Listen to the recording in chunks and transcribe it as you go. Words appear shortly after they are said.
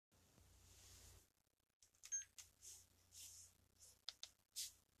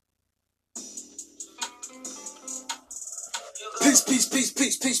Peace, peace, peace,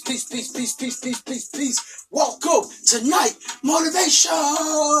 peace, peace, peace, peace, peace, peace, peace, peace, peace. Welcome tonight. Motivation.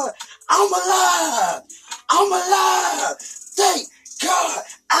 I'm alive. I'm alive. Thank God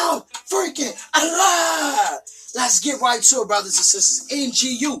I'm freaking alive. Let's get right to it, brothers and sisters.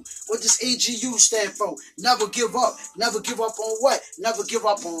 NGU. What does NGU stand for? Never give up. Never give up on what? Never give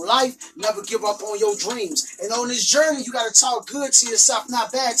up on life. Never give up on your dreams. And on this journey, you got to talk good to yourself,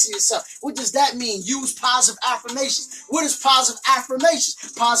 not bad to yourself. What does that mean? Use positive affirmations. What is positive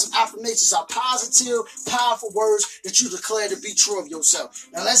affirmations? Positive affirmations are positive, powerful words that you declare to be true of yourself.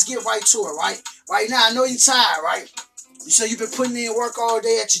 Now, let's get right to it, right? Right now, I know you're tired, right? You say you've been putting in work all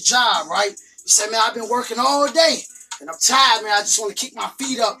day at your job, right? You say, man, I've been working all day, and I'm tired, man. I just want to kick my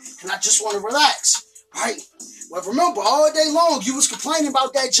feet up, and I just want to relax, right? Well, remember, all day long, you was complaining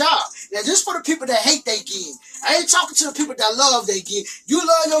about that job. Now, this for the people that hate their gig. I ain't talking to the people that love their gig. You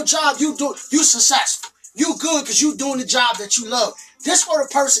love your job, you successful. You good because you doing the job that you love. This for the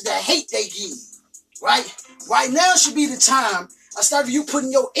person that hate their gig, right? Right now should be the time, instead of you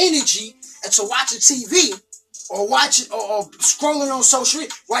putting your energy into watching TV, or watching or scrolling on social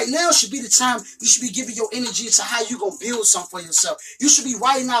media. Right now should be the time you should be giving your energy to how you going to build something for yourself. You should be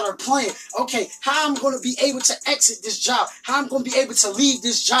writing out a plan. Okay, how I'm going to be able to exit this job. How I'm going to be able to leave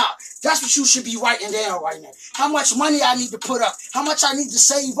this job. That's what you should be writing down right now. How much money I need to put up. How much I need to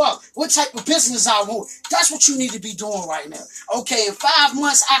save up. What type of business I want. That's what you need to be doing right now. Okay, in 5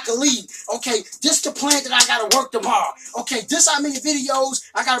 months I can leave. Okay, this the plan that I got to work tomorrow. Okay, this how many videos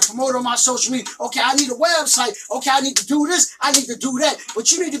I got to promote on my social media. Okay, I need a website. Okay, I need to do this. I need to do that.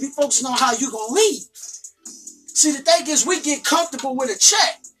 But you need to be focusing on how you're going to leave. See, the thing is, we get comfortable with a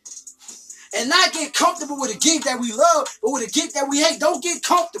check. And not get comfortable with a gig that we love, but with a gig that we hate. Don't get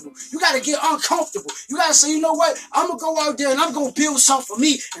comfortable. You got to get uncomfortable. You got to say, you know what? I'm going to go out there and I'm going to build something for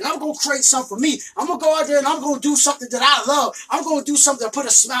me. And I'm going to create something for me. I'm going to go out there and I'm going to do something that I love. I'm going to do something that put a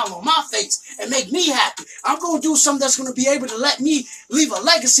smile on my face and make me happy. I'm going to do something that's going to be able to let me leave a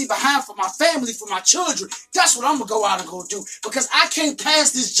legacy behind for my family, for my children. That's what I'm going to go out and go do. Because I can't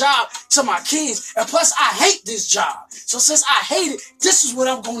pass this job to my kids. And plus, I hate this job. So since I hate it, this is what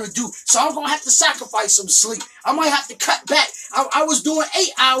I'm going to do. So I'm going to have to sacrifice some sleep. I might have to cut back. I was doing 8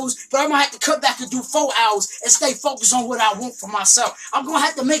 hours, but I might have to cut back and do 4 hours and stay focused on what I want for myself. I'm going to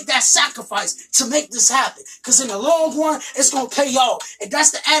have to make that sacrifice to make this happen. Because in the long run, it's going to pay off. And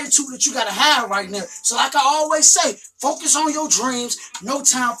that's the attitude that you got to have right now. So like I always say, focus on your dreams. No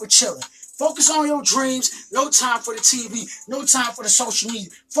time for chilling. Focus on your dreams. No time for the TV. No time for the social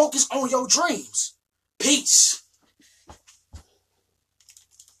media. Focus on your dreams. Peace.